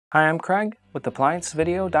Hi, I'm Craig with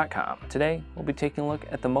ApplianceVideo.com. Today, we'll be taking a look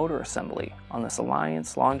at the motor assembly on this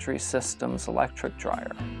Appliance Laundry Systems electric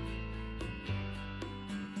dryer.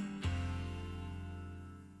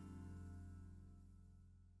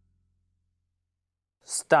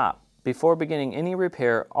 Stop. Before beginning any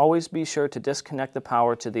repair, always be sure to disconnect the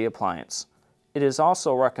power to the appliance. It is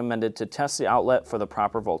also recommended to test the outlet for the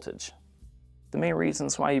proper voltage. The main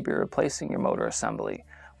reasons why you'd be replacing your motor assembly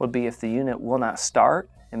would be if the unit will not start,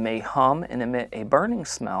 it may hum and emit a burning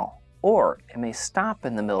smell, or it may stop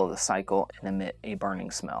in the middle of the cycle and emit a burning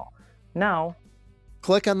smell. Now,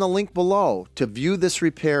 click on the link below to view this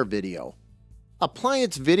repair video.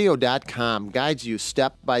 ApplianceVideo.com guides you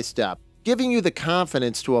step by step, giving you the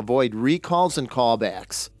confidence to avoid recalls and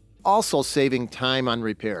callbacks, also saving time on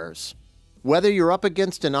repairs. Whether you're up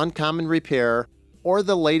against an uncommon repair or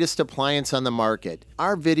the latest appliance on the market,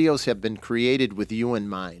 our videos have been created with you in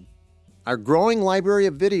mind. Our growing library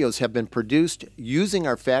of videos have been produced using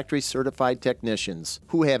our factory-certified technicians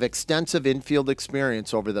who have extensive infield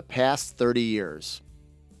experience over the past 30 years.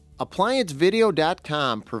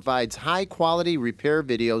 ApplianceVideo.com provides high-quality repair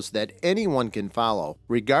videos that anyone can follow,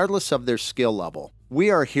 regardless of their skill level.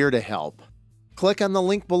 We are here to help. Click on the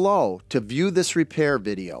link below to view this repair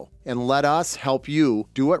video and let us help you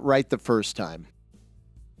do it right the first time.